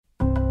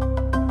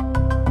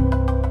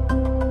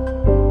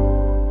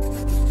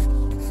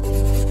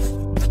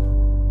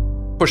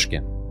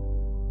Pushkin.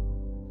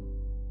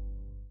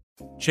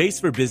 Chase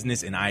for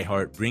Business and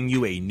iHeart bring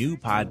you a new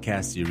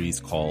podcast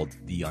series called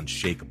The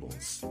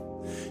Unshakables.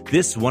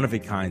 This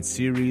one-of-a-kind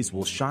series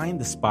will shine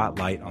the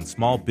spotlight on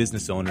small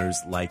business owners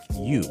like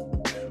you,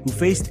 who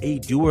faced a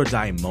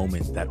do-or-die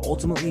moment that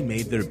ultimately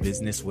made their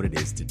business what it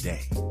is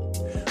today.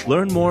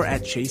 Learn more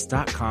at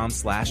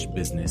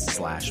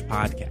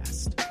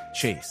chase.com/business/podcast.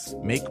 Chase,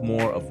 make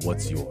more of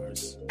what's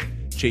yours.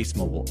 Chase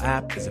mobile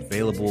app is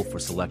available for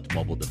select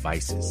mobile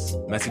devices.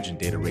 Message and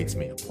data rates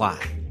may apply.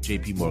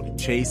 JP Morgan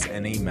Chase,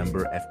 N.A.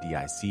 member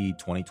FDIC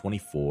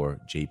 2024,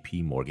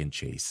 JP Morgan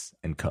Chase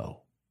 &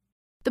 Co.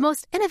 The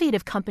most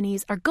innovative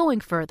companies are going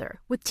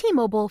further with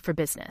T-Mobile for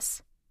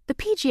Business. The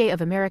PGA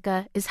of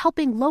America is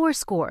helping lower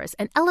scores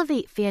and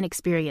elevate fan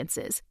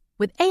experiences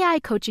with AI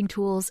coaching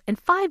tools and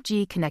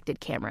 5G connected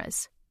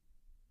cameras.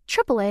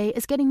 AAA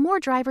is getting more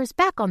drivers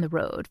back on the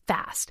road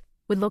fast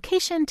with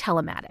location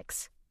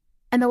telematics.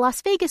 And the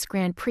Las Vegas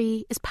Grand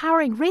Prix is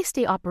powering race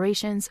day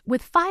operations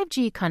with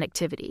 5G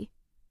connectivity,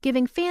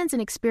 giving fans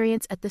an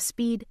experience at the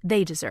speed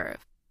they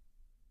deserve.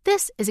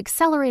 This is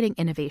accelerating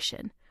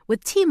innovation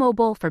with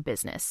T-Mobile for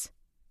Business.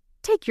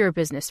 Take your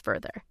business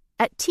further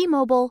at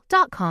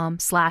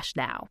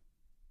T-Mobile.com/now.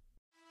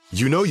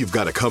 You know you've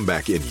got a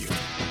comeback in you.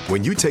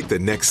 When you take the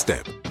next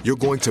step, you're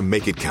going to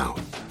make it count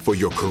for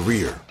your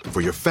career,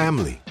 for your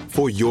family,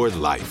 for your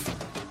life.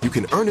 You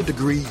can earn a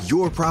degree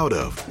you're proud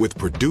of with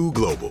Purdue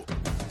Global.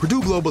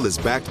 Purdue Global is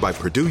backed by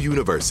Purdue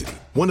University,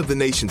 one of the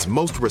nation's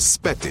most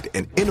respected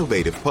and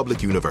innovative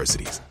public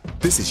universities.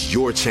 This is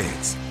your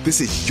chance. This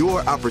is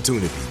your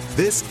opportunity.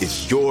 This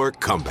is your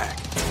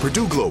comeback.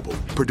 Purdue Global,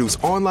 Purdue's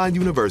online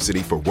university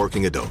for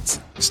working adults.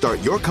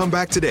 Start your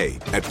comeback today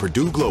at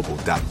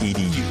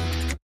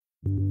purdueglobal.edu.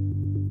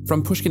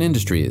 From Pushkin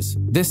Industries,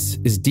 this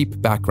is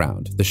Deep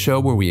Background, the show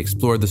where we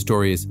explore the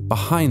stories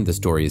behind the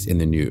stories in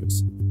the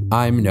news.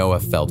 I'm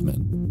Noah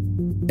Feldman.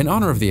 In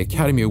honor of the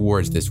Academy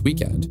Awards this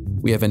weekend,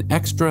 we have an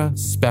extra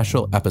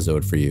special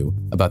episode for you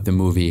about the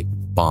movie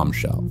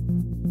Bombshell.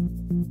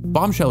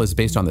 Bombshell is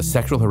based on the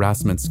sexual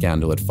harassment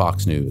scandal at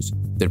Fox News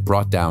that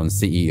brought down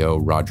CEO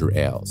Roger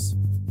Ailes.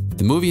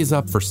 The movie is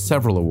up for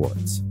several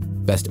awards: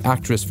 Best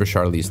Actress for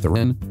Charlize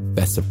Theron,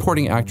 Best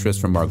Supporting Actress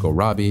for Margot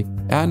Robbie,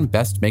 and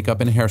Best Makeup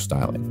and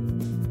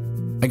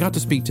Hairstyling. I got to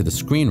speak to the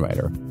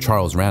screenwriter,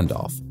 Charles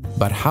Randolph,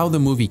 about how the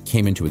movie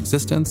came into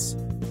existence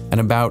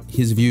and about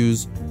his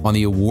views on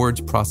the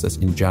awards process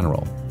in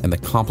general and the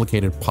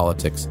complicated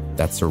politics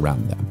that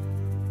surround them.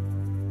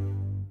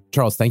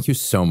 Charles, thank you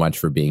so much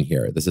for being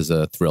here. This is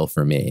a thrill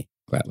for me.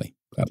 Gladly.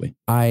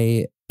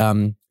 I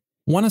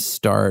want to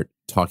start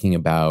talking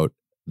about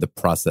the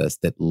process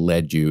that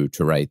led you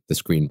to write the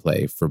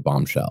screenplay for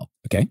Bombshell.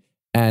 Okay.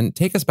 And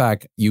take us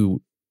back.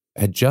 You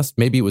had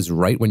maybe it was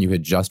right when you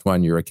had just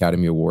won your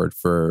Academy Award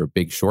for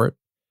Big Short,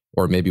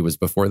 or maybe it was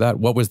before that.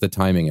 What was the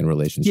timing in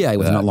relation to that? Yeah, it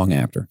was not long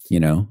after,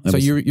 So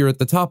you're at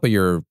the top of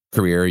your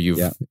career.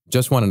 You've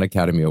just won an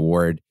Academy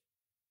Award,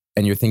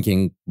 and you're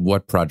thinking,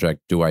 what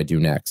project do I do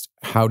next?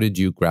 How did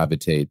you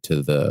gravitate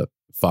to the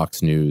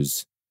Fox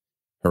News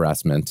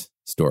harassment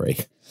story?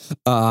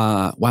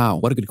 Wow,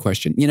 what a good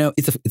question.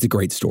 It's a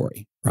great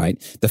story,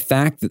 right? The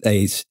fact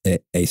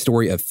that a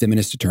story of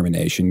feminist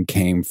determination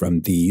came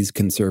from these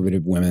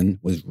conservative women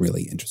was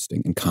really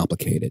interesting and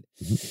complicated.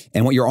 Mm-hmm.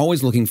 And what you're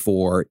always looking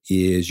for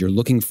is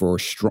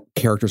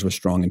characters with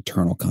strong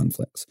internal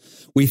conflicts.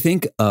 We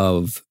think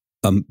of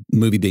a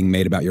movie being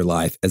made about your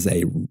life as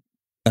an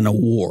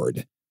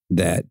award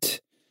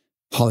that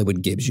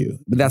Hollywood gives you,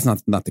 but that's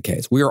not the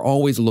case. We are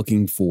always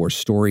looking for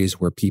stories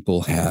where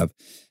people have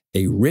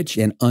a rich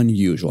and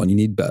unusual, and you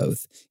need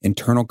both,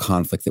 internal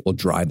conflict that will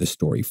drive the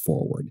story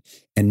forward.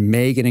 And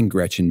Megyn and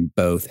Gretchen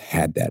both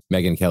had that.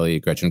 Megyn Kelly,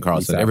 Gretchen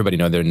Carlson, everybody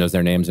knows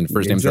their names, and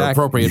first names are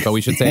appropriate, but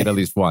we should say it at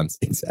least once.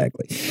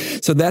 Exactly.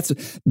 So that's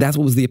what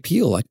was the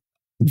appeal. Like,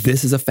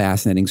 this is a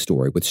fascinating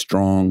story with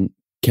strong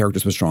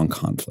characters with strong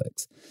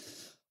conflicts.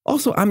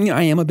 Also,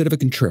 I am a bit of a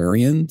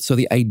contrarian. So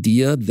the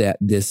idea that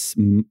this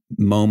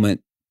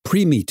moment,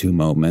 pre-Me Too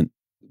moment,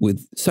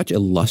 with such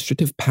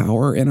illustrative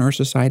power in our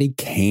society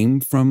came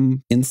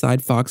from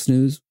inside Fox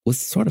News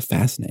was sort of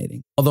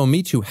fascinating. Although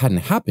Me Too hadn't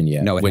happened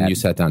yet when you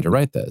sat down to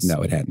write this.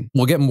 No, it hadn't.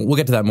 We'll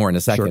get to that more in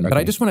a second. Sure, okay. But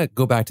I just want to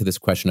go back to this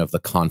question of the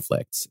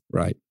conflicts.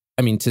 Right.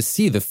 I mean, to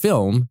see the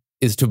film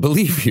is to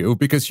believe you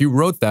because you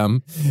wrote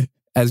them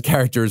as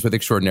characters with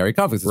extraordinary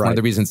conflicts. It's one of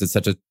the reasons it's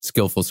such a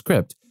skillful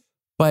script.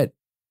 But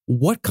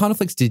what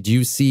conflicts did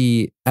you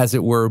see, as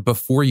it were,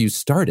 before you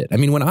started? I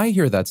mean, when I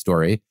hear that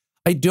story,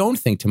 I don't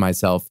think to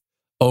myself,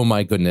 oh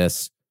my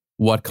goodness,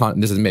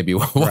 this is maybe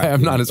why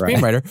I'm not a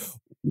screenwriter. Right.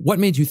 What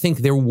made you think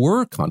there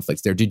were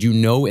conflicts there? Did you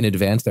know in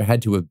advance there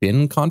had to have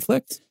been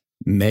conflicts?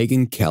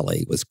 Megyn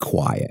Kelly was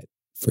quiet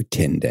for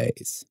 10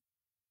 days.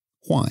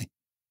 Why?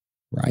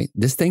 Right?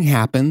 This thing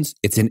happens.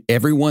 It's in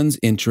everyone's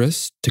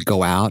interest to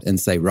go out and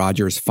say,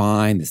 Roger's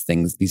fine.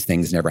 These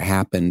things never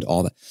happened,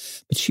 all that.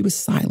 But she was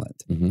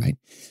silent, right?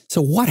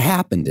 So what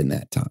happened in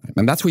that time?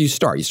 And that's where you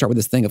start. You start with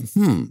this thing of,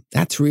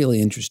 that's really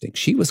interesting.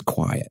 She was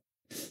quiet.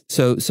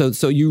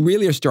 So you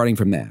really are starting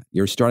from that.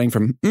 You're starting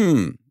from,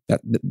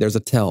 there's a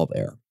tell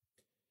there.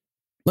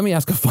 Let me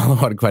ask a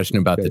follow-on question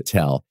about the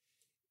tell.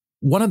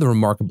 One of the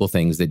remarkable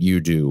things that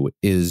you do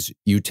is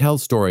you tell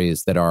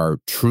stories that are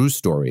true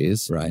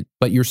stories, right?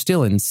 But you're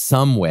still in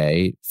some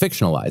way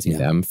fictionalizing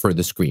them for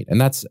the screen. And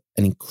that's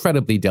an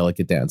incredibly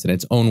delicate dance in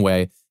its own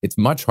way. It's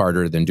much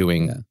harder than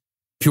doing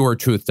pure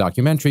truth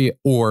documentary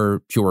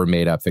or pure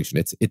made-up fiction.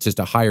 It's just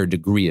a higher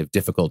degree of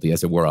difficulty,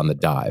 as it were, on the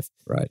dive.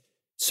 Right.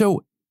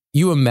 So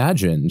you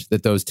imagined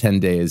that those 10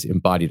 days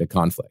embodied a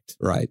conflict.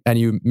 Right. And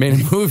you made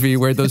a movie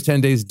where those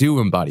 10 days do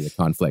embody a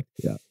conflict.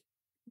 Yeah.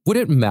 Would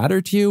it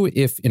matter to you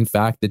if, in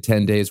fact, the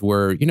 10 days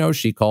were,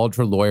 she called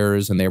her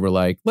lawyers and they were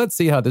like, let's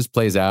see how this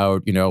plays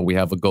out. We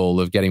have a goal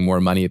of getting more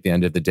money at the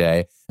end of the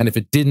day. And if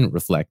it didn't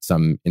reflect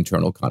some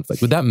internal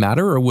conflict, would that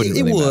matter or wouldn't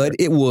it really matter?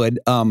 It would.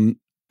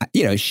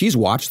 She's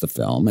watched the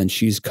film and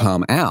she's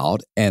come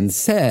out and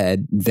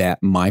said that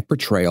my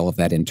portrayal of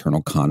that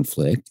internal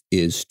conflict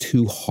is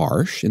too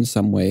harsh in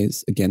some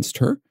ways against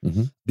her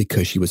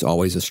because she was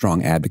always a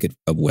strong advocate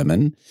of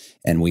women.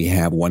 And we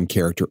have one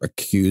character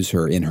accuse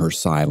her in her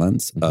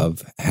silence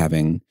of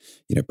having,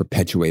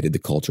 perpetuated the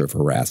culture of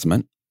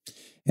harassment.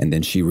 And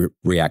then she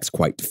reacts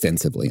quite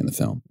defensively in the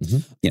film,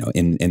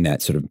 in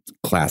that sort of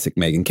classic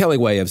Megyn Kelly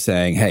way of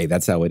saying, hey,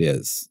 that's how it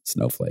is,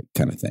 snowflake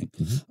kind of thing.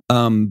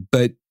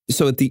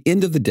 So at the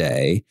end of the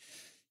day,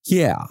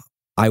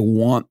 I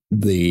want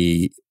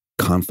the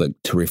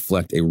conflict to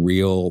reflect a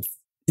real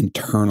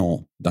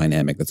internal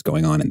dynamic that's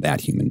going on in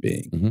that human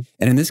being.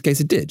 And in this case,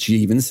 it did. She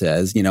even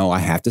says, I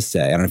have to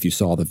say, I don't know if you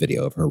saw the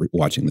video of her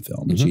watching the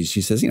film, but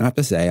she says, I have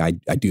to say,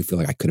 I do feel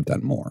like I could have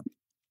done more.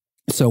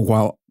 So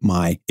while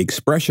my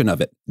expression of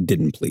it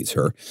didn't please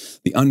her,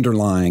 the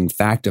underlying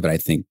fact of it, I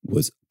think,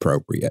 was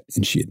appropriate.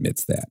 And she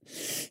admits that.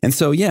 And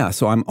so,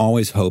 so I'm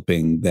always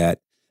hoping that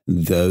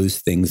those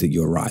things that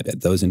you arrive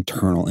at, those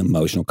internal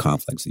emotional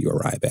conflicts that you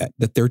arrive at,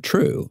 that they're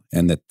true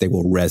and that they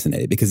will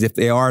resonate. Because if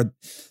they are,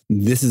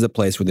 this is a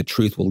place where the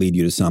truth will lead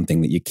you to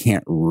something that you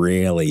can't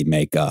really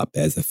make up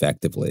as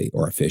effectively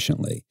or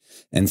efficiently.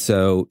 And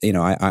so,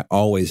 I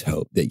always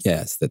hope that,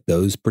 yes, that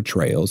those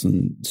portrayals,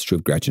 and it's true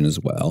of Gretchen as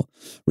well,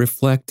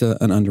 reflect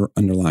an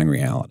underlying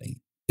reality.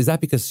 Is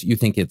that because you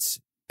think it's,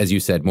 as you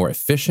said, more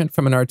efficient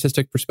from an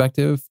artistic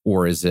perspective,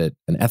 or is it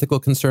an ethical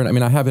concern? I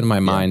mean, I have in my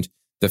mind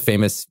the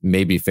famous,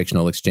 maybe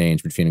fictional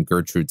exchange between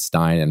Gertrude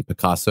Stein and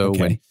Picasso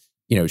when,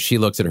 she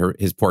looks at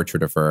his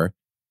portrait of her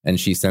and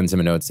she sends him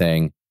a note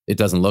saying, it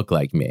doesn't look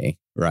like me.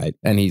 Right.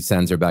 And he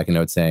sends her back a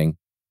note saying,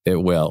 it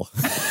will.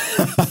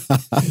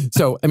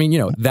 So, I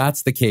mean,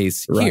 that's the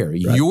case here. Right.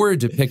 Your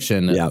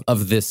depiction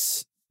of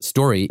this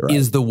story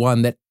is the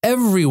one that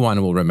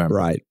everyone will remember.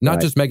 Right. Not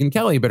just Megyn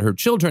Kelly, but her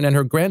children and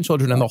her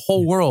grandchildren and the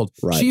whole world.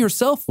 Right. She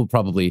herself will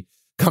probably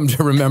come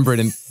to remember it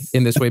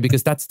in this way,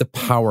 because that's the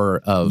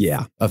power of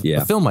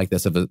a film like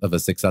this, of a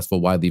successful,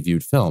 widely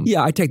viewed film.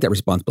 Yeah, I take that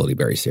responsibility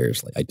very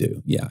seriously. I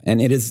do. Yeah.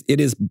 And it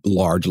is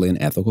largely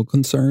an ethical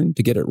concern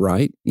to get it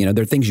right.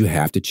 There are things you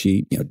have to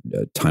cheat.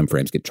 Time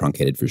frames get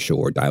truncated for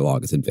sure.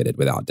 Dialogue is invented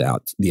without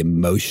doubt. The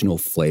emotional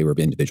flavor of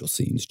individual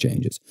scenes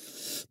changes.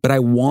 But I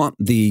want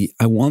the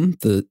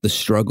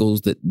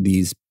struggles that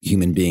these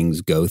human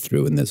beings go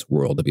through in this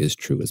world to be as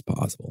true as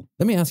possible.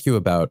 Let me ask you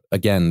about,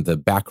 again, the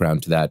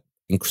background to that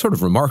sort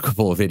of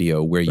remarkable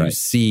video where you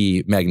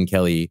see Megyn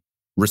Kelly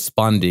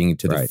responding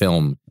to the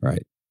film,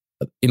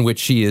 in which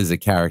she is a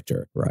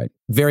character. Right.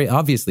 Very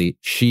obviously,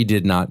 she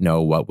did not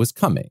know what was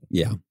coming.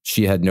 Yeah.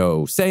 She had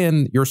no say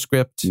in your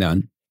script.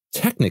 None.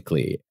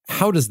 Technically,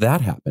 how does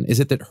that happen?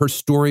 Is it that her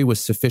story was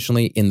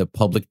sufficiently in the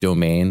public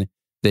domain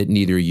that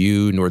neither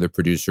you nor the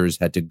producers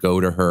had to go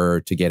to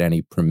her to get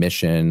any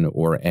permission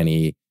or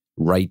any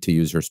right to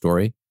use her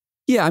story?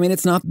 Yeah, I mean,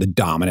 it's not the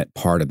dominant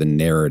part of the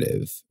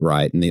narrative,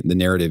 right? And the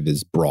narrative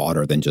is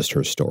broader than just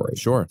her story.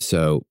 Sure.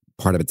 So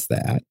part of it's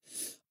that.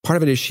 Part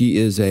of it is she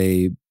is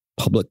a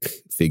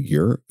public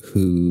figure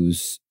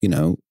who's,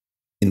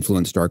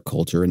 influenced our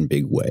culture in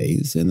big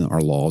ways. And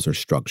our laws are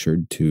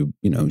structured to,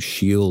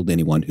 shield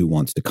anyone who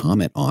wants to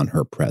comment on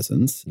her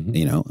presence,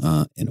 in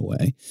a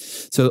way.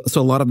 So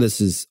a lot of this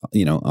is,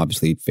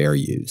 obviously fair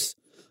use.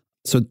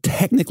 So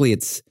technically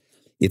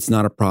it's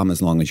not a problem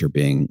as long as you're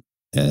being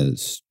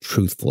as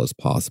truthful as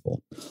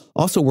possible.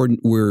 Also,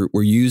 we're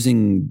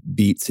using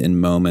beats and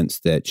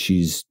moments that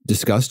she's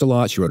discussed a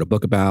lot. She wrote a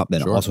book about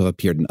that also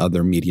appeared in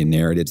other media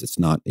narratives. It's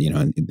not,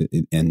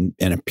 and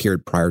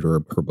appeared prior to her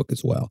book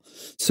as well.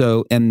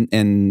 So, and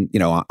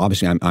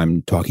obviously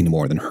I'm talking to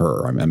more than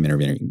her. I'm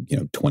interviewing,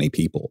 20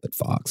 people at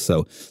Fox.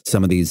 So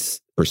some of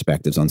these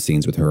perspectives on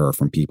scenes with her are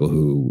from people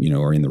who,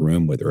 are in the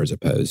room with her as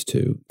opposed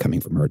to coming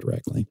from her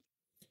directly.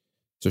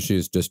 So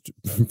she's just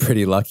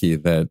pretty lucky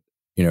that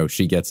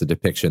she gets a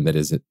depiction that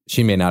is,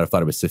 she may not have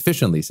thought it was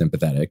sufficiently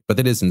sympathetic, but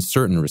that is in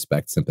certain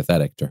respects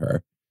sympathetic to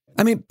her.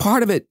 I mean,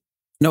 part of it,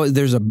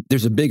 there's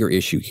a bigger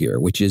issue here,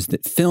 which is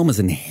that film is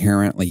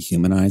inherently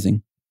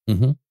humanizing.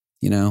 The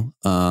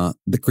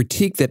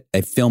critique that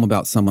a film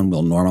about someone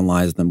will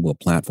normalize them, will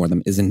platform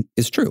them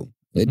is true.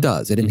 It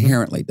does. It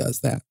inherently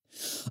does that.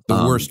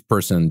 The worst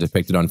person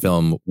depicted on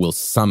film will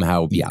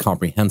somehow be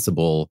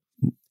comprehensible.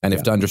 And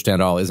if to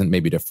understand all isn't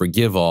maybe to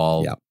forgive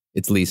all,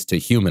 it's at least to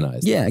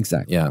humanize. Yeah,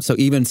 exactly. Yeah. So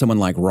even someone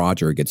like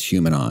Roger gets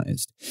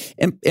humanized.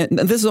 And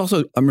this is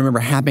also, I remember,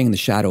 happening in the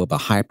shadow of a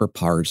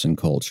hyper-partisan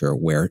culture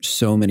where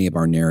so many of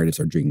our narratives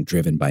are being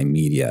driven by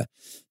media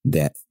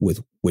that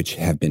which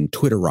have been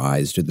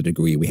Twitterized to the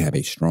degree we have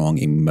a strong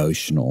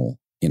emotional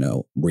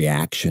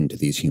reaction to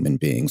these human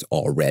beings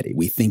already.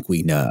 We think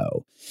we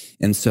know.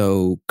 And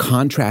so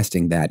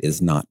contrasting that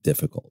is not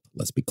difficult,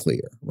 let's be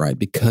clear, right?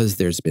 Because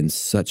there's been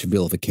such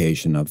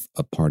vilification of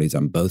parties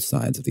on both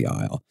sides of the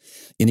aisle,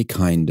 any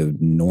kind of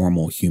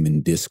normal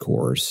human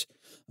discourse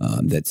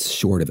that's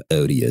short of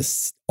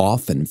odious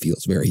often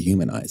feels very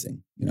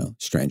humanizing,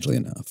 strangely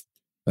enough.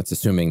 That's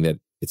assuming that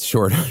it's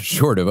short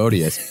of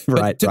odious.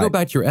 Right. To go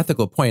back to your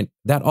ethical point,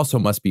 that also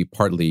must be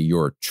partly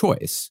your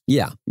choice.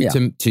 Yeah.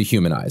 To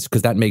humanize,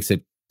 because that makes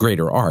it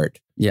greater art.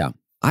 Yeah.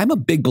 I'm a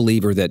big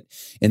believer that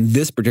in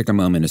this particular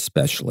moment,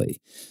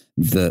 especially,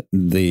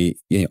 the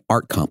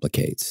art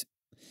complicates.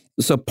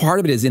 So part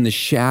of it is in the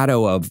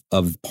shadow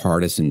of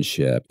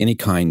partisanship. Any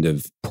kind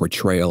of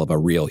portrayal of a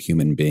real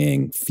human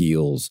being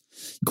feels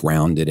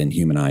grounded and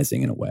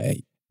humanizing in a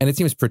way. And it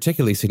seems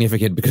particularly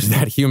significant because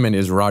that human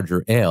is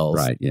Roger Ailes,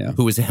 right, yeah,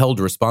 who is held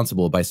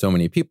responsible by so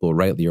many people,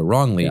 rightly or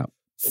wrongly,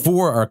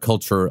 for our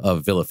culture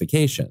of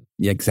vilification.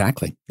 Yeah,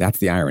 exactly. That's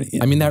the irony.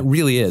 I mean, that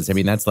really is. I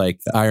mean, that's like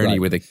irony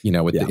with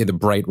the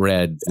bright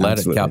red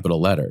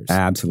capital letters.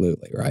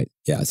 Absolutely, right.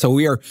 Yeah. So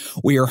we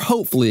are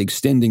hopefully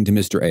extending to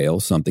Mr.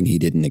 Ailes something he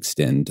didn't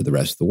extend to the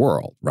rest of the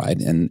world, right?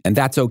 And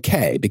that's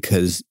okay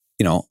because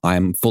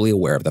I'm fully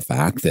aware of the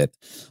fact that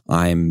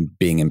I'm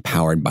being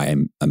empowered by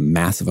a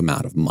massive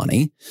amount of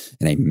money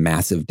and a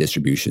massive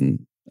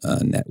distribution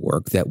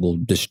network that will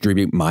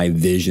distribute my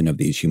vision of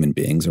these human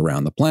beings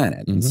around the planet.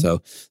 Mm-hmm. And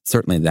so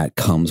certainly that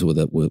comes with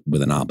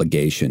an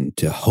obligation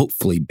to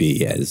hopefully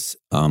be as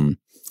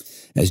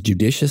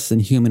judicious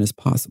and human as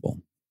possible.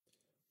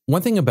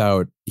 One thing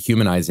about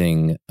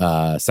humanizing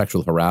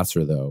sexual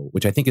harasser, though,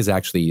 which I think is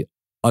actually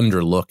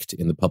underlooked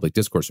in the public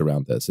discourse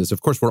around this, is,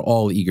 of course, we're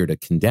all eager to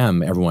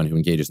condemn everyone who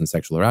engages in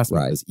sexual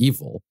harassment as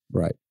evil.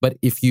 Right. But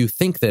if you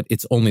think that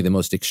it's only the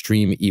most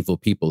extreme evil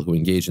people who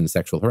engage in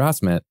sexual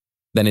harassment,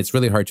 then it's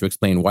really hard to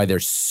explain why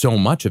there's so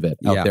much of it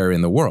out there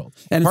in the world.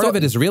 And part of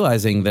it is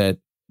realizing that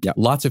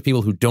lots of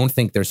people who don't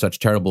think they're such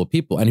terrible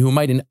people and who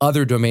might in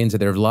other domains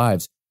of their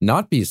lives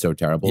not be so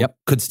terrible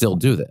could still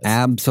do this.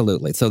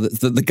 Absolutely. So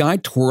the guy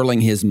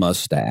twirling his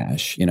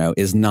mustache,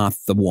 is not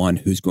the one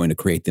who's going to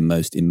create the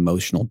most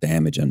emotional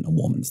damage in a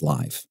woman's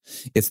life.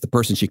 It's the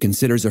person she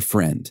considers a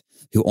friend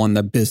who on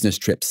the business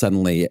trip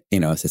suddenly,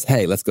 says,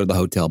 hey, let's go to the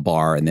hotel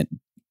bar, and then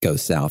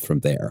goes south from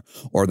there.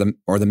 Or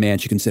the man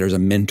she considers a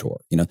mentor.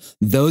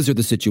 Those are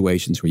the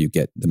situations where you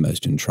get the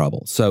most in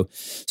trouble. So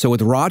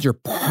with Roger,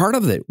 part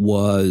of it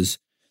was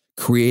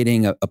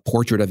creating a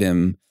portrait of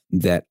him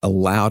that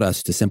allowed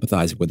us to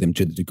sympathize with him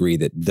to the degree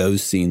that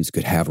those scenes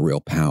could have real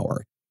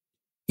power.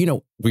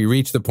 We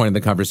reached the point in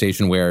the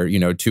conversation where,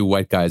 two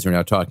white guys are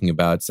now talking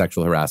about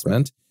sexual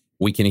harassment.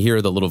 We can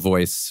hear the little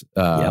voice,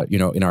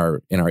 in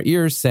our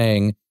ears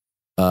saying,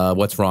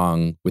 what's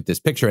wrong with this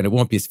picture? And it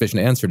won't be a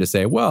sufficient answer to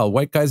say, well,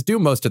 white guys do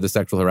most of the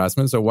sexual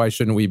harassment, so why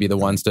shouldn't we be the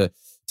ones to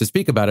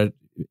speak about it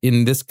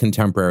in this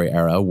contemporary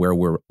era where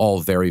we're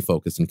all very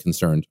focused and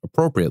concerned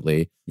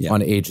appropriately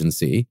on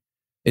agency?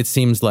 It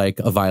seems like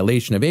a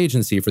violation of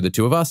agency for the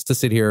two of us to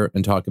sit here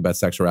and talk about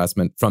sexual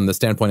harassment from the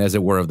standpoint, as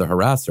it were, of the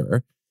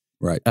harasser.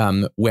 Right.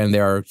 When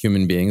there are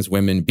human beings,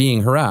 women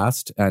being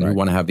harassed, and who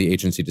want to have the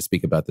agency to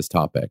speak about this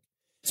topic.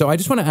 So I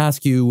just want to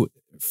ask you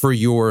for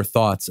your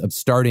thoughts of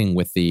starting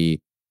with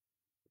the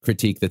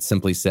critique that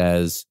simply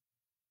says,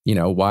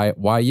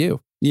 why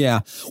you? Yeah.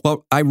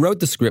 Well, I wrote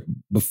the script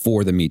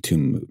before the Me Too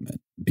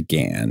movement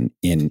began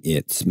in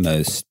its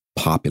most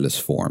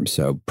populist form.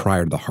 So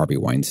prior to the Harvey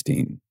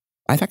Weinstein,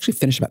 I've actually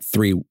finished about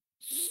 2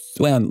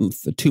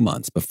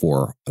 months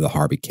before the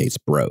Harvey case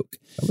broke.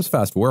 That was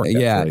fast work.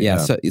 Yeah.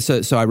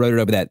 So I wrote it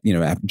over that,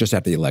 just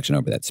after the election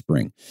over that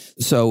spring.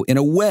 So in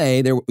a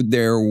way,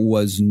 there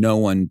was no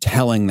one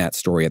telling that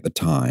story at the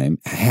time.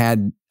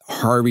 Had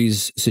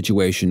Harvey's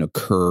situation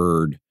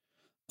occurred,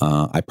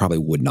 I probably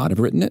would not have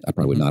written it. I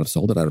probably would not have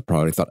sold it. I'd have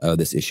probably thought,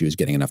 this issue is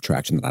getting enough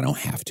traction that I don't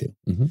have to.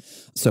 Mm-hmm.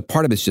 So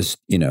part of it's just,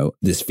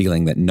 this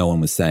feeling that no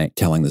one was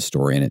telling the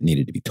story and it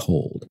needed to be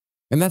told.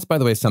 And that's, by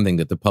the way, something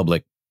that the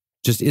public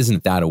just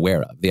isn't that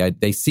aware of.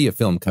 They see a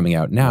film coming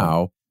out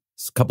now,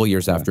 a couple of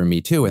years after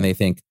Me Too, and they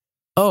think,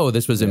 oh,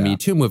 this was a Me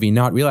Too movie,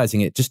 not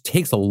realizing it just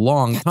takes a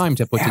long time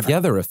to put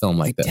together a film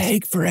like this. They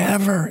take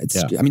forever.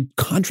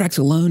 Contracts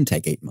alone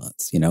take 8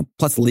 months,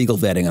 plus legal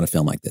vetting on a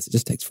film like this. It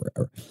just takes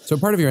forever. So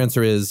part of your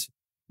answer is,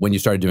 when you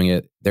started doing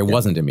it, there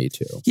wasn't a Me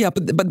Too. Yeah,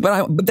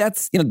 but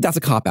that's that's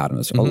a cop out on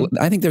us. Mm-hmm.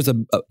 I think there's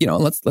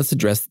let's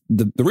address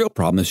the real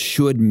problem is,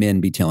 should men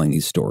be telling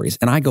these stories?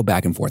 And I go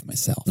back and forth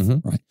myself,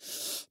 right?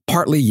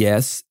 Partly,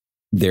 yes,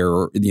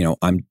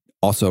 I'm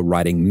also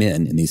writing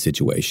men in these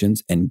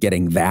situations, and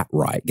getting that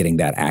right, getting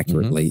that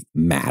accurately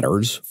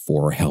matters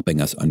for helping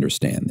us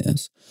understand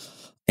this.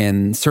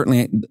 And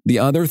certainly the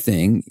other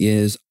thing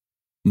is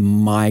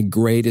my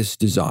greatest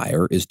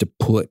desire is to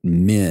put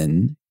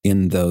men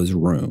in those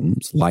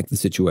rooms, like the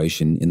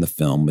situation in the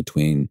film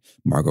between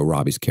Margot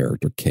Robbie's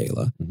character,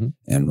 Kayla,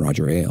 and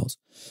Roger Ailes.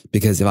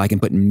 Because if I can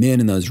put men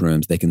in those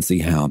rooms, they can see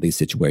how these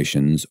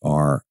situations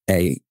are,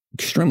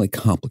 extremely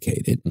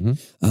complicated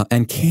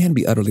and can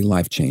be utterly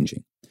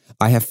life-changing.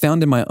 I have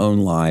found in my own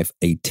life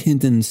a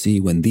tendency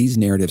when these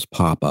narratives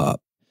pop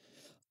up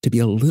to be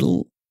a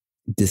little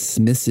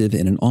dismissive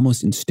in an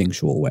almost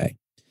instinctual way.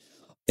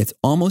 It's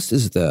almost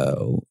as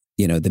though,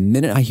 the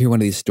minute I hear one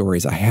of these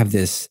stories, I have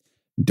this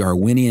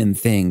Darwinian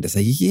thing to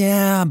say,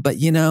 yeah, but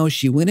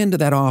she went into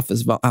that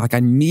office. Like I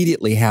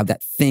immediately have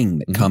that thing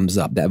that comes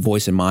up, that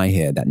voice in my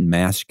head, that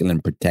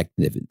masculine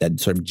protective, that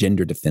sort of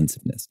gender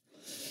defensiveness.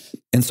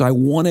 And so I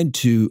wanted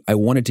to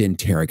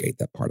interrogate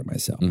that part of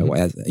myself.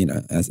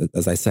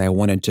 As I say, I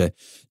wanted to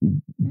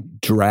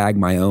drag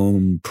my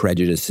own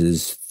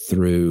prejudices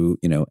through,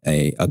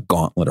 a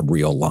gauntlet of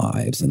real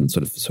lives and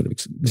sort of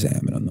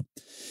examine on them.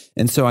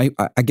 And so I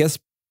guess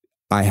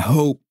I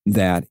hope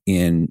that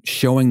in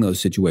showing those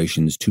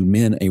situations to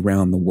men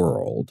around the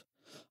world,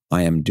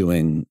 I am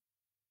doing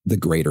the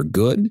greater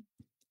good,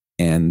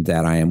 and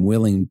that I am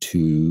willing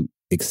to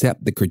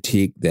accept the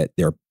critique that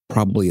there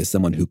probably is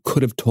someone who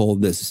could have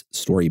told this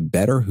story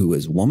better, who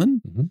is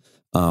woman,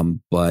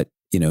 but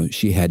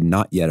she had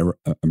not yet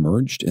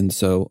emerged, and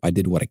so I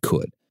did what I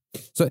could.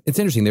 So it's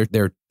interesting.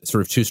 There are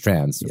sort of two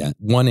strands. Yeah.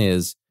 One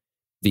is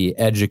the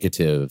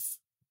educative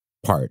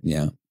part.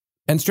 Yeah.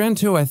 And strand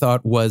two, I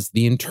thought, was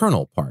the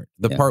internal part,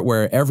 the part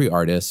where every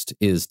artist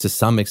is to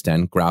some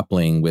extent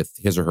grappling with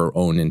his or her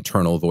own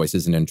internal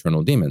voices and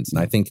internal demons. And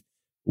I think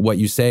what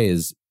you say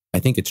is, I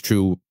think it's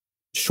true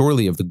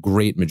surely of the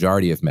great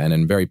majority of men,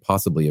 and very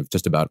possibly of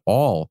just about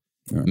all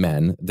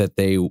men, that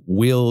they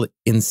will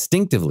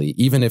instinctively,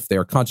 even if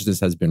their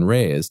consciousness has been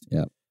raised,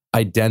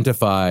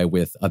 identify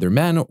with other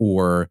men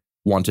or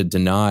want to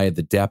deny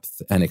the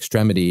depth and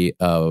extremity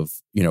of,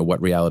 what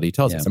reality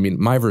tells us. I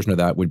mean, my version of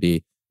that would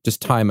be just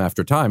time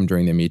after time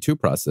during the Me Too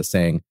process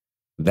saying,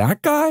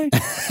 that guy,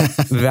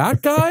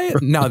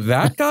 now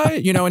that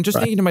guy, and just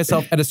thinking to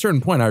myself, at a certain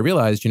point, I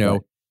realized,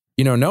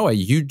 Noah,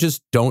 you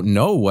just don't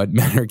know what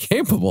men are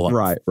capable of.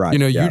 Right.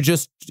 You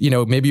just,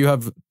 maybe you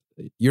have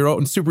your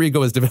own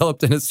superego is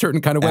developed in a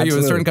certain kind of way. You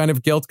have a certain kind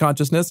of guilt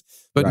consciousness,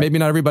 but maybe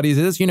not everybody's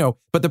is,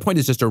 But the point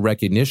is just a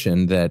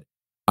recognition that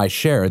I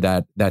share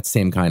that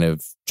same kind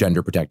of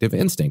gender protective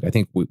instinct. I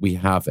think we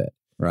have it.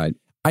 Right.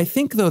 I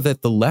think, though,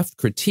 that the left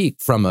critique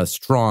from a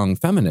strong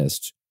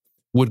feminist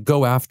would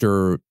go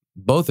after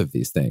both of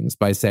these things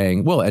by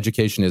saying, well,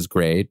 education is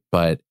great,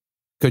 but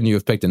couldn't you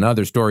have picked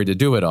another story to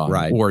do it on?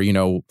 Right. Or,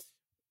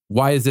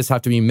 why does this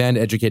have to be men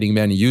educating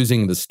men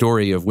using the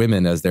story of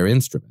women as their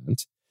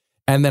instrument?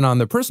 And then on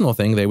the personal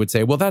thing, they would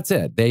say, well, that's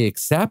it. They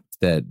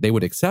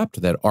would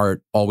accept that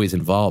art always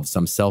involves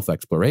some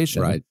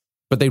self-exploration. Right.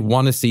 But they'd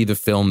want to see the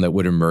film that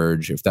would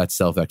emerge if that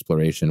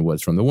self-exploration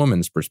was from the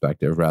woman's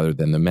perspective rather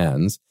than the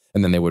men's.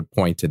 And then they would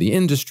point to the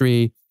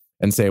industry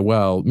and say,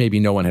 well, maybe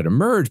no one had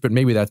emerged, but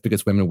maybe that's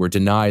because women were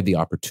denied the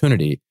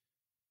opportunity,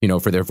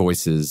 for their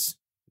voices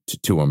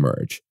to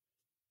emerge.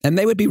 And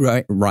they would be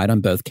right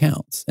on both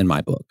counts in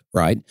my book,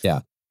 right?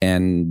 Yeah.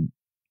 And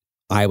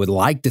I would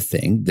like to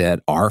think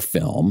that our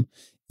film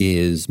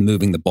is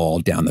moving the ball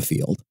down the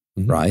field,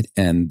 right?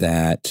 And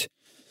that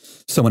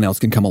someone else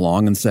can come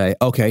along and say,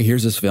 okay,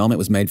 here's this film. It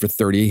was made for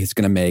 30. It's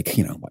going to make,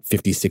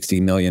 50, 60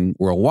 million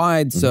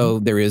worldwide. So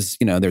there is,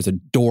 there's a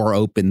door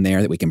open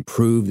there that we can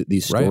prove that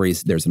these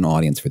stories, there's an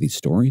audience for these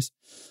stories.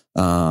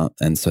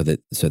 And so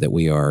that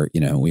we are,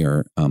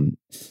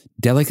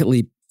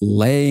 delicately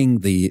laying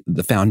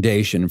the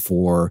foundation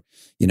for,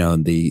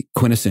 the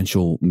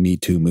quintessential Me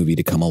Too movie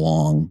to come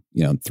along,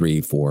 3,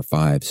 4,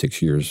 5,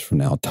 6 years from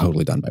now,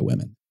 totally done by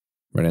women.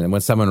 Right. And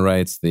when someone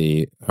writes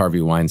the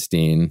Harvey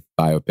Weinstein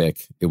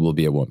biopic, it will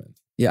be a woman.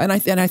 Yeah. And I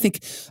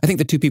think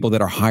the two people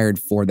that are hired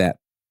for that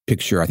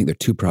picture, I think they're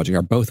two projects,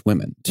 are both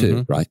women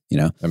too, right?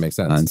 That makes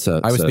sense. And so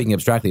I was speaking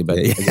abstractly, but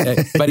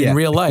in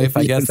real life,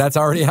 I guess that's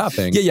already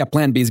happening. Yeah.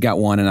 Plan B's got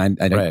one, and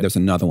I there's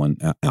another one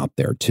out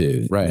there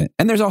too. Right.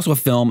 And there's also an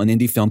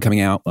indie film coming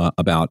out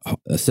about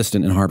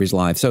assistant in Harvey's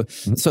life. So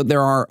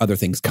there are other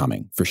things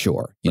coming for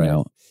sure. You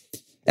know.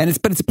 And it's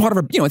part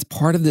of it's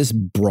part of this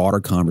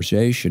broader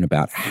conversation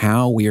about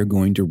how we are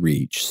going to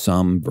reach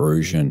some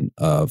version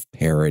of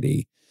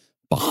parity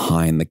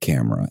behind the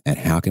camera, and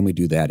how can we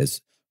do that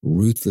as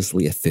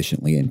ruthlessly,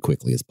 efficiently, and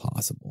quickly as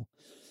possible.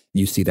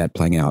 You see that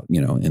playing out,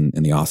 in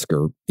the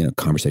Oscar,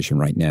 conversation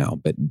right now.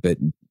 But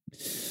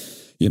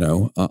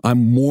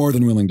I'm more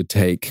than willing to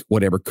take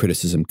whatever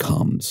criticism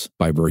comes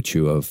by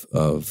virtue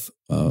of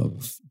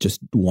just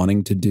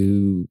wanting to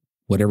do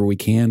whatever we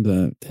can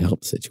to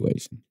help the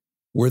situation.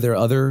 Were there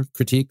other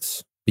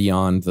critiques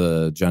beyond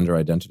the gender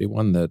identity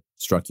one that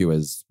struck you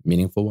as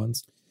meaningful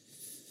ones?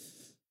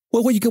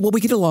 Well, what we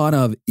get a lot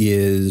of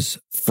is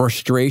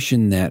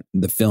frustration that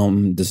the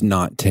film does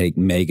not take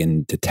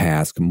Megan to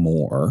task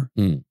more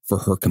for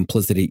her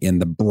complicity in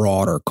the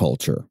broader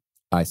culture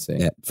I see.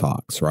 At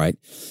Fox, right?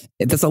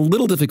 That's a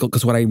little difficult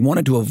because what I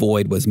wanted to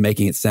avoid was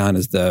making it sound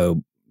as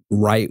though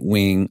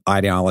right-wing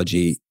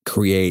ideology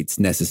creates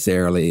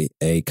necessarily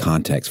a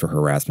context for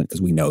harassment,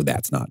 because we know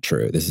that's not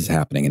true. This is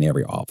happening in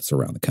every office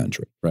around the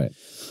country. Right.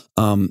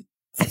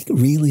 I think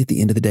really at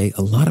the end of the day,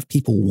 a lot of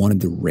people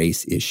wanted the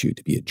race issue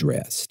to be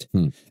addressed.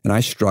 And I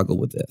struggle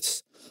with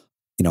this.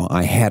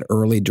 I had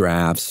early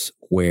drafts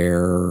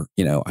where,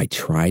 I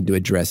tried to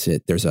address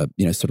it. There's a,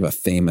 sort of a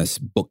famous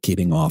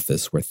bookkeeping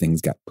office where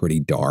things got pretty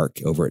dark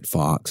over at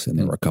Fox, and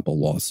there were a couple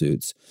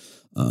lawsuits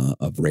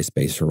of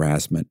race-based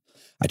harassment.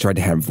 I tried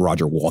to have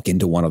Roger walk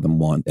into one of them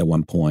at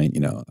one point,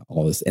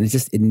 all this. And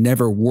it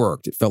never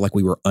worked. It felt like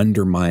we were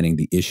undermining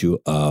the issue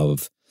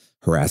of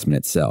harassment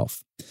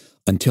itself,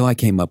 until I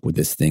came up with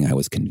this thing I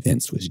was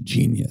convinced was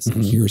genius.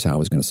 And here's how I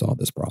was going to solve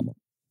this problem.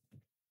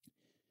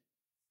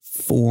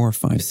 4,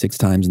 5, 6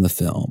 times in the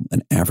film,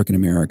 an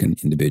African-American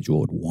individual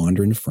would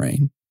wander into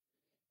frame,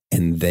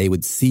 and they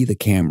would see the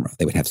camera.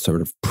 They would have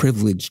sort of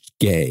privileged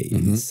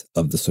gaze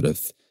of the sort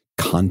of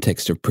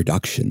context of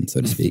production, so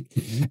to speak.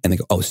 And they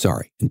go, oh,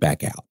 sorry, and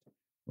back out,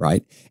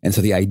 right? And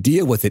so the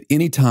idea was that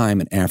any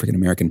time an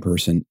African-American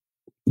person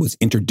was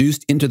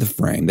introduced into the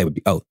frame, they would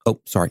be, oh,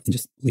 sorry, and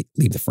just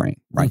leave the frame,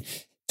 right?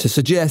 To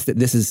suggest that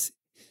this is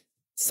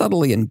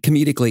subtly and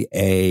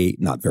comedically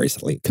not very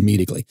subtly,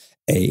 comedically,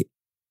 a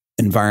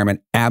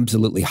environment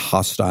absolutely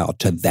hostile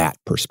to that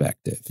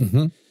perspective.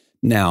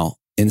 Now,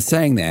 in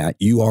saying that,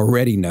 you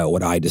already know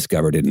what I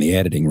discovered in the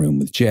editing room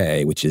with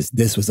Jay, which is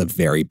this was a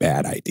very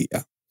bad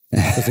idea.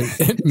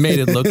 It made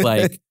it look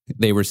like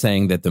they were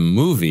saying that the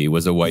movie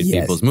was a white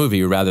people's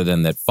movie rather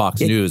than that Fox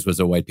News was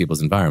a white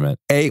people's environment.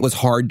 It was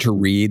hard to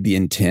read the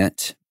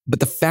intent, but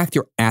the fact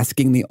you're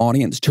asking the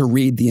audience to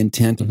read the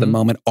intent at the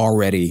moment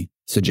already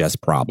suggests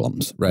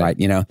problems, right?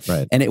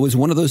 Right. And it was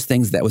one of those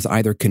things that was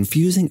either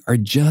confusing or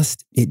it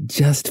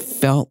just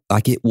felt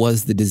like it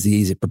was the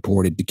disease it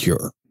purported to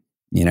cure,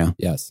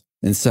 Yes.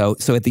 And so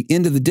at the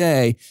end of the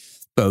day,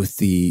 both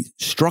the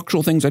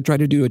structural things I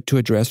tried to do to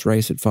address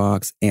race at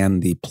Fox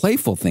and the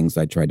playful things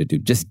I tried to do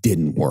just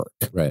didn't work.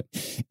 Right.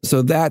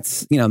 So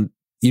that's,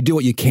 you do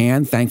what you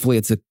can. Thankfully,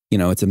 it's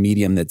a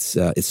medium that's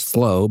it's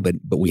slow, but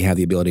we have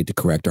the ability to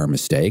correct our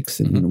mistakes,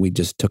 and we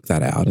just took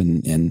that out,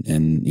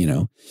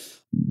 and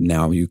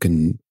now you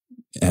can,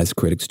 as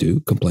critics do,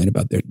 complain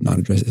about their not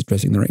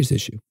addressing the race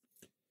issue.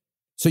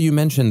 So you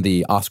mentioned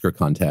the Oscar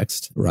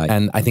context, right?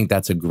 And I think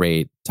that's a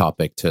great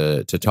topic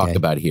to talk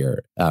about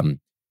here.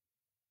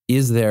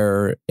 Is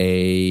there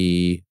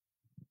a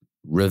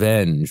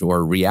revenge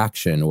or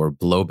reaction or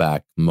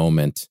blowback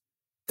moment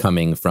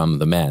coming from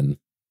the men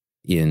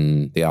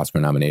in the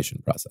Oscar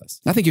nomination process?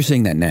 I think you're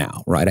seeing that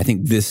now, right? I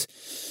think this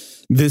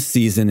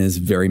season is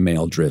very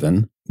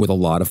male-driven, with a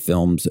lot of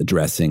films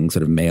addressing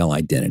sort of male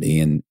identity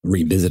and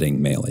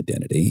revisiting male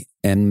identity.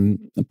 And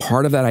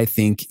part of that, I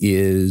think,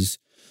 is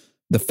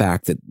the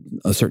fact that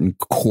a certain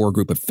core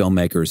group of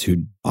filmmakers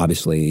who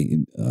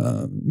obviously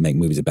make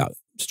movies about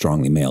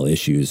strongly male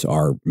issues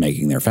are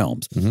making their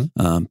films.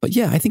 But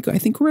yeah, I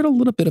think we're at a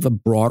little bit of a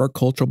broader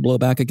cultural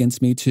blowback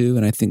against Me Too,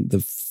 and I think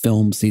the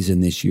film season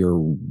this year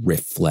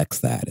reflects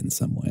that in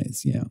some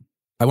ways. Yeah,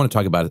 I want to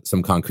talk about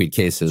some concrete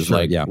cases,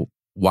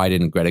 why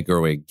didn't Greta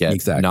Gerwig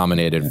get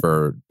nominated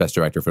for Best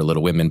Director for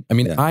Little Women? I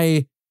mean,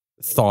 I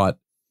thought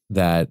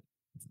that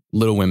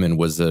Little Women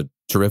was a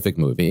terrific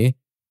movie,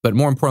 but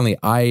more importantly,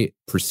 I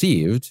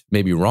perceived,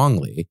 maybe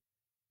wrongly,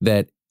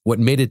 that what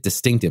made it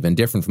distinctive and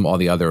different from all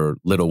the other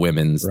Little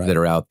Womens that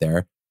are out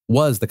there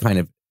was the kind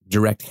of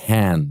direct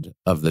hand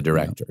of the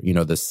director.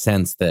 The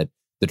sense that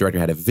the director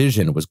had a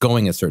vision, was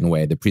going a certain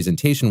way. The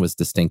presentation was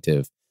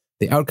distinctive.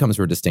 The outcomes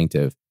were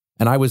distinctive.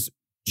 And I was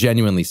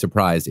genuinely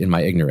surprised in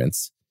my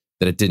ignorance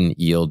that it didn't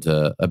yield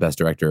a Best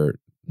Director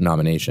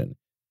nomination.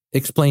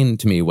 Explain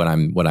to me what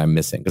I'm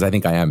missing, because I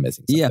think I am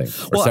missing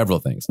something, or several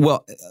things.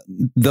 Well,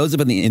 those of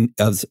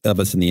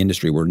us in the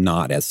industry were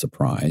not as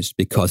surprised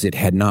because it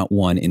had not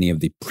won any of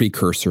the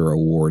precursor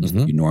awards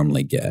that you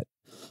normally get.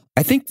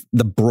 I think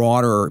the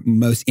broader,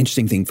 most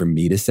interesting thing for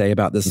me to say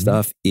about this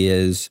stuff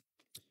is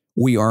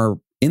we are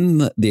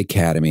in the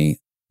Academy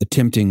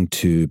attempting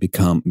to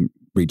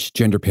reach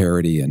gender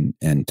parity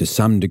and to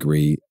some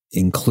degree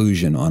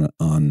inclusion on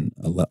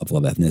a level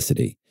of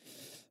ethnicity.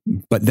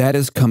 But that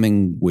is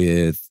coming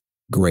with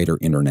greater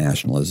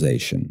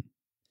internationalization.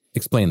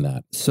 Explain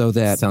that.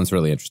 Sounds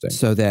really interesting.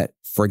 So that,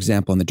 for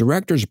example, in the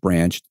director's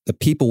branch, the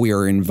people we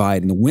are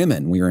inviting, the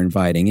women we are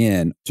inviting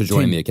in to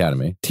join the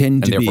Academy,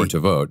 tend to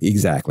vote.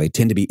 Exactly,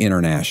 tend to be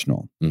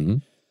international.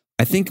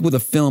 I think with a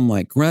film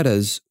like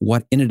Greta's,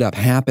 what ended up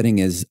happening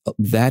is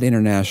that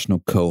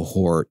international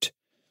cohort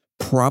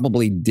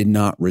probably did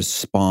not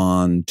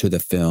respond to the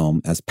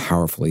film as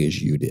powerfully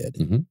as you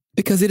did.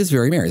 Because it is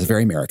very American. It's a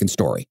very American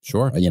story.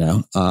 Sure.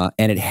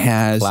 And it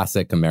has...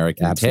 classic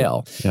American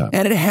tale. Yeah.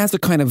 And it has a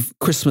kind of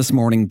Christmas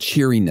morning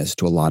cheeriness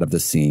to a lot of the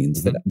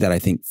scenes that I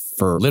think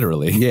for...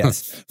 Literally.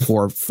 Yes.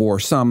 For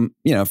some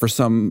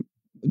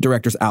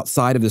directors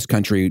outside of this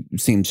country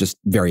seems just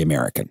very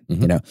American,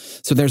 you know?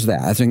 So there's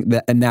that. I think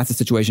that, and that's a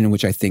situation in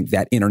which I think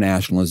that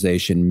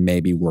internationalization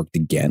maybe worked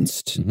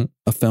against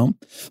a film.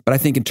 But I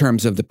think in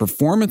terms of the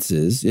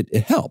performances, it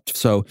helped.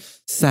 So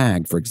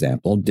SAG, for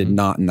example, did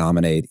not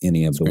nominate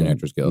any of the Screen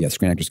Actors Guild. Yeah,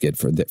 Screen Actors Guild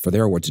for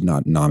their awards did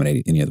not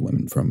nominate any of the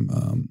women from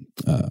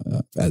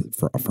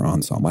for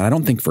ensemble. And I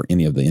don't think for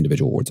any of the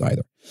individual awards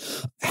either.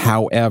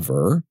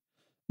 However,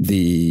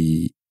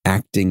 the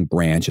acting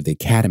branch of the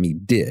Academy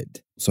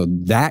did. So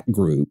that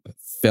group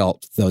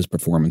felt those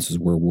performances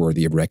were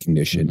worthy of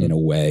recognition in a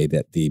way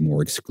that the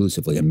more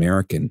exclusively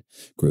American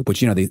group,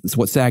 which, you know, so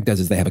what SAG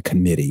does is they have a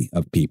committee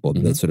of people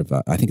that sort of,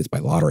 I think it's by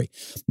lottery,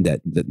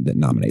 that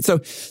nominate. So,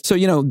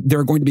 you know, there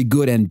are going to be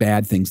good and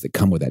bad things that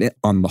come with that.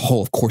 On the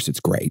whole, of course, it's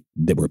great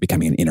that we're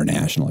becoming an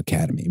international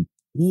academy.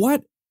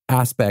 What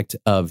aspect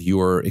of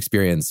your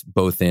experience,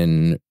 both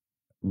in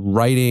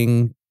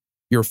writing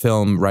your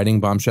film, writing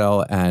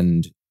Bombshell,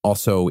 and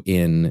also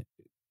in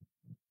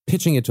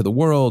pitching it to the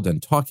world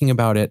and talking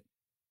about it,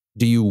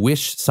 do you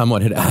wish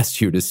someone had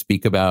asked you to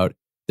speak about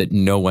that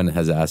no one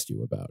has asked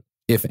you about,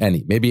 if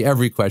any? Maybe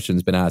every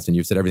question's been asked and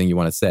you've said everything you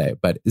want to say,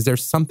 but is there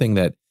something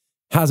that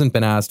hasn't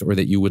been asked or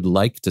that you would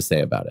like to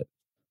say about it?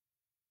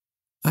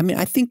 I mean,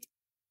 I think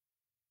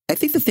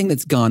the thing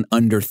that's gone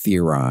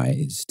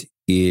under-theorized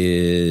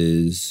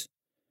is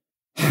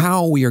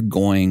how we are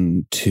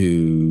going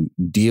to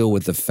deal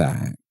with the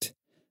fact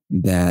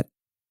that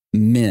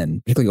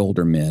men, particularly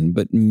older men,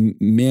 but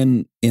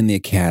men in the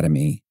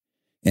academy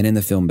and in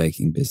the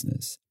filmmaking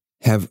business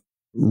have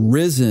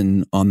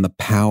risen on the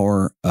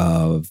power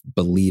of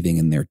believing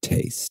in their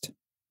taste,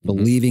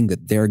 believing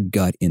that their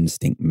gut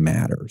instinct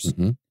matters.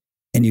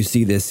 And you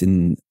see this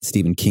in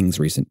Stephen King's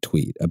recent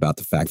tweet about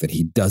the fact that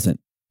he doesn't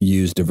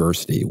use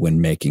diversity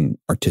when making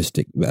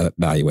artistic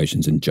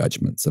evaluations and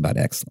judgments about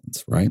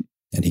excellence, right?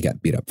 And he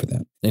got beat up for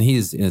that. And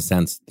he's, in a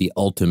sense, the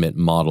ultimate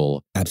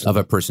model of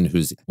a person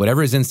who's,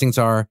 whatever his instincts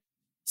are,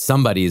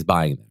 somebody is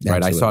buying them, right?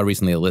 Absolutely. I saw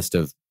recently a list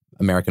of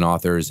American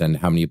authors and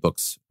how many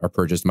books are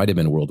purchased. Might have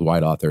been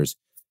worldwide authors.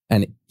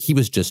 And he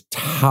was just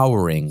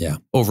towering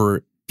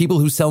over people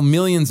who sell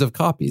millions of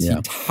copies.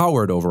 He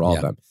towered over all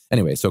of them.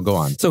 Anyway, so go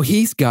on. So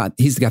he's got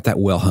that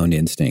well-honed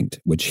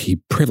instinct, which he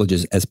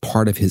privileges as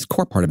part of his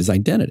core part of his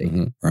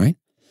identity, right?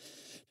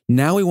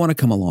 Now we want to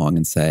come along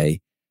and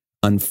say,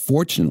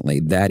 unfortunately,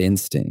 that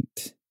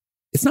instinct,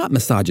 it's not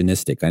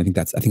misogynistic. I think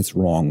it's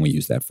wrong when we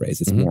use that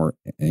phrase. It's more,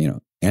 you know,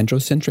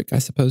 androcentric, I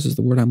suppose is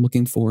the word I'm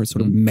looking for. It's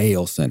sort of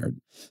male-centered.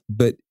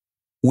 But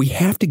we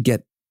have to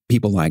get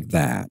people like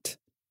that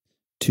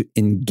to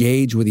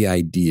engage with the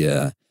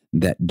idea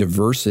that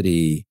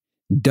diversity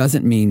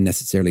doesn't mean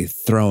necessarily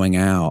throwing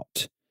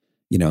out,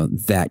 you know,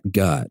 that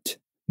gut,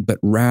 but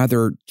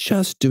rather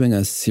just doing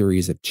a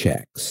series of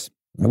checks.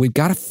 And we've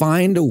got to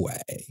find a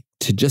way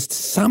to just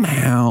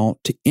somehow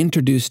to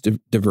introduce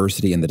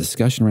diversity and the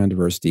discussion around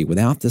diversity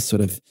without this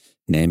sort of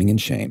naming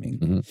and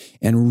shaming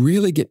and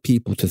really get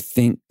people to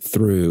think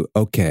through,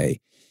 okay,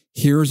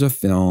 here's a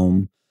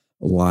film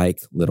like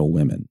Little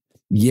Women.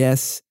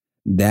 Yes,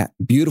 that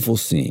beautiful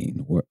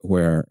scene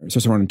where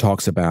Saoirse Ronan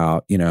talks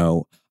about, you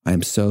know,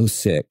 I'm so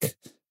sick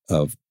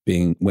of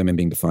women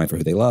being defined for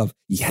who they love,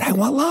 yet I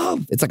want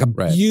love. It's like a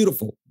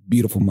beautiful,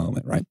 beautiful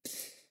moment, right?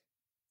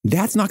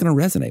 That's not going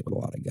to resonate with a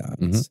lot of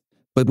guys.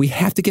 But we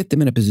have to get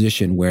them in a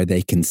position where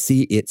they can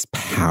see its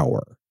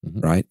power,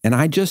 right? And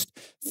I just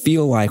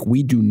feel like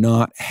we do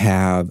not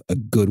have a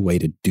good way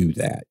to do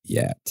that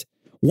yet.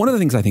 One of the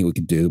things I think we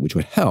could do, which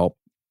would help,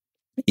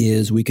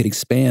 is we could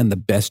expand the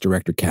Best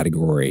Director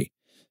category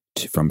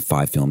from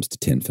 5 films to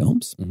 10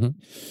 films.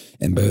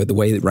 And by the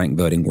way that ranked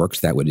voting works,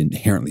 that would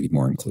inherently be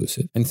more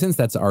inclusive. And since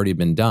that's already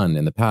been done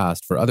in the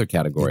past for other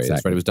categories,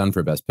 right? It was done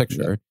for Best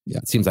Picture.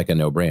 It seems like a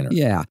no-brainer.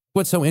 Yeah.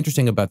 What's so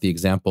interesting about the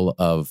example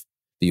of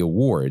the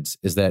awards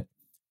is that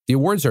the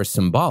awards are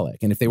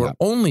symbolic. And if they were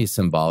only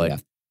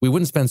symbolic, we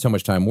wouldn't spend so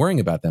much time worrying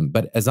about them.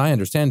 But as I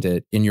understand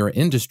it, in your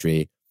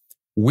industry,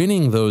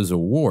 winning those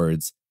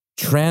awards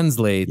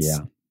translates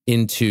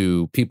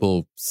into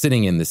people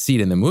sitting in the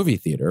seat in the movie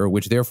theater,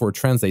 which therefore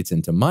translates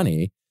into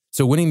money.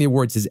 So winning the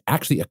awards is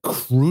actually a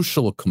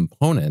crucial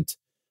component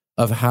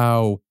of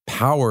how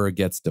power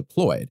gets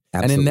deployed.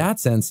 And in that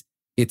sense,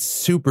 it's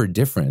super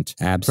different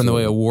from the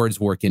way awards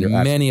work in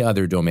many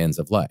other domains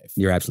of life.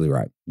 You're absolutely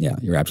right. Yeah,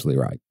 you're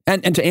absolutely right.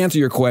 And to answer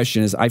your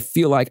question is, I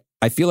feel like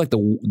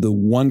the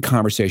one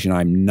conversation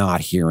I'm not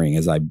hearing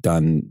as I've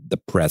done the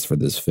press for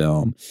this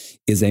film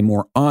is a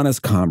more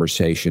honest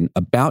conversation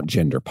about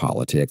gender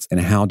politics and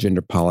how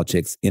gender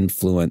politics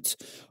influence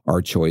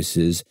our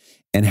choices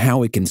and how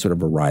we can sort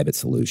of arrive at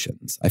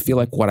solutions. I feel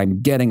like what I'm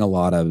getting a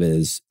lot of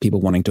is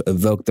people wanting to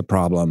evoke the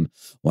problem,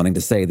 wanting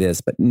to say this,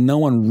 but no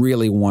one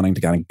really wanting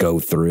to kind of go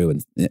through,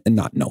 and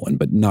not no one,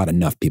 but not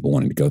enough people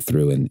wanting to go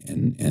through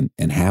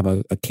and have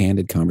a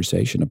candid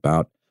conversation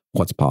about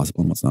what's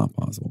possible and what's not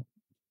possible.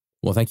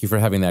 Well, thank you for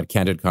having that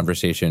candid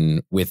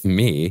conversation with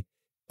me.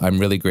 I'm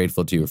really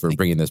grateful to you for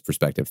bringing this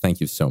perspective. Thank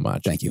you so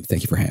much. Thank you.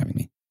 Thank you for having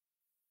me.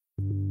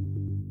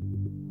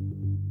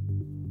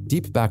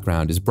 Deep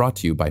Background is brought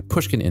to you by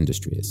Pushkin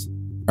Industries.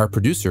 Our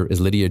producer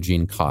is Lydia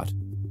Jean Cott,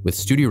 with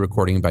studio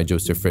recording by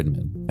Joseph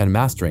Friedman and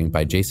mastering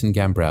by Jason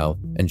Gambrell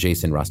and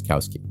Jason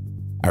Rostkowski.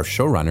 Our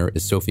showrunner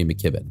is Sophie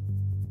McKibben.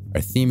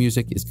 Our theme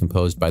music is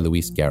composed by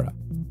Luis Guerra.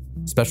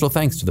 Special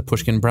thanks to the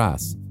Pushkin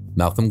Brass,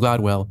 Malcolm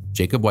Gladwell,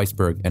 Jacob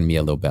Weisberg, and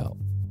Mia Lobel.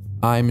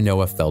 I'm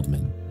Noah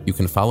Feldman. You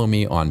can follow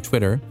me on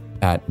Twitter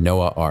at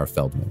Noah R.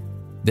 Feldman.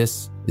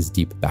 This is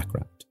Deep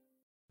Background.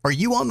 Are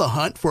you on the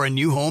hunt for a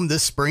new home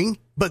this spring,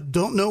 but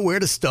don't know where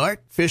to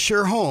start?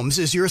 Fisher Homes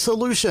is your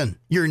solution.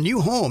 Your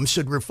new home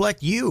should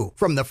reflect you,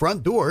 from the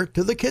front door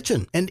to the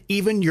kitchen, and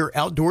even your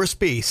outdoor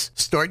space.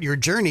 Start your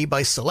journey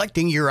by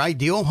selecting your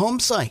ideal home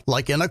site,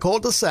 like in a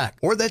cul-de-sac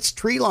or that's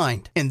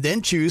tree-lined, and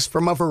then choose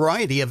from a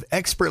variety of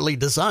expertly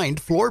designed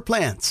floor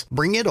plans.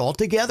 Bring it all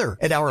together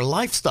at our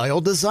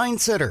Lifestyle Design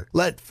Center.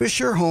 Let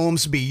Fisher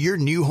Homes be your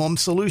new home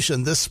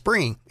solution this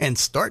spring and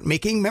start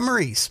making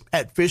memories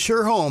at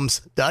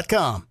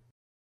FisherHomes.com.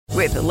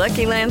 With the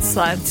Lucky Land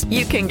Slots,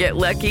 you can get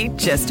lucky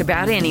just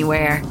about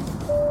anywhere.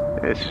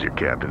 This is your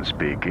captain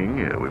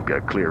speaking. We've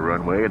got clear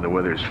runway and the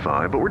weather's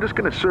fine, but we're just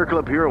going to circle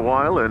up here a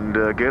while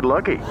and get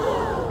lucky.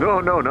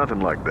 No, nothing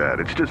like that.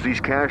 It's just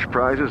these cash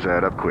prizes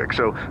add up quick.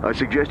 So I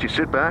suggest you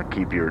sit back,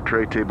 keep your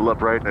tray table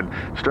upright, and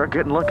start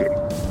getting lucky.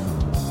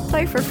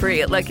 Play for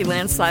free at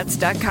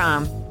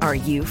LuckyLandSlots.com. Are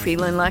you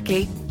feeling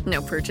lucky?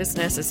 No purchase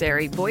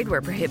necessary. Void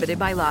where prohibited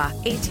by law.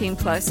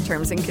 18+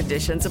 terms and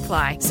conditions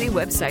apply. See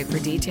website for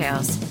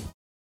details.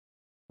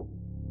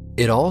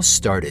 It all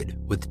started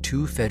with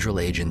two federal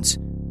agents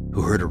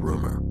who heard a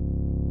rumor.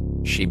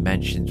 She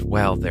mentioned,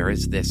 well, there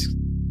is this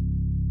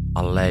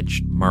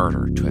alleged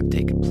murder to have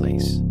taken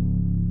place.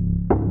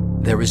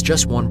 There was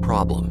just one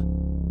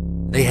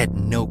problem. They had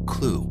no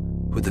clue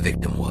who the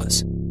victim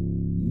was.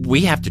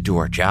 We have to do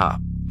our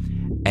job,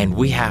 and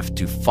we have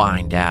to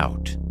find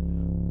out,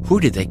 who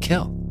did they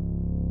kill?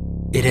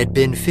 It had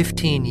been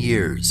 15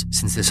 years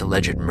since this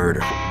alleged murder.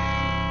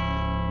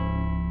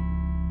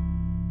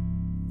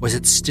 Was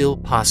it still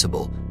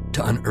possible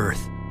to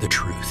unearth the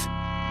truth?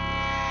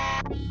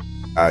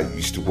 I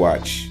used to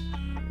watch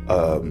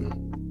the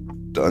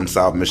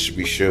Unsolved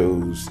Mystery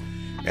shows,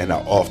 and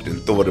I often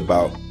thought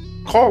about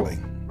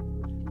calling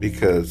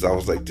because I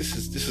was like, this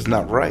is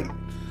not right.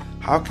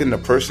 How can a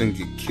person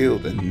get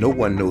killed and no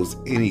one knows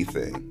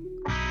anything?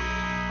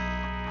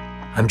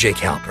 I'm Jake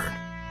Halpern,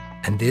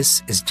 and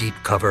this is Deep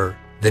Cover,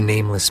 The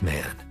Nameless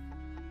Man.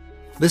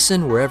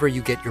 Listen wherever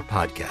you get your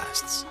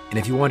podcasts. And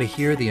if you want to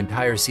hear the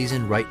entire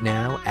season right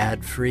now,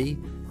 ad-free,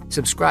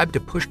 subscribe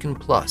to Pushkin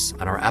Plus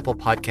on our Apple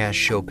Podcast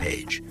show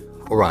page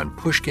or on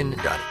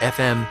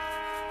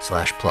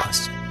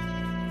pushkin.fm/plus.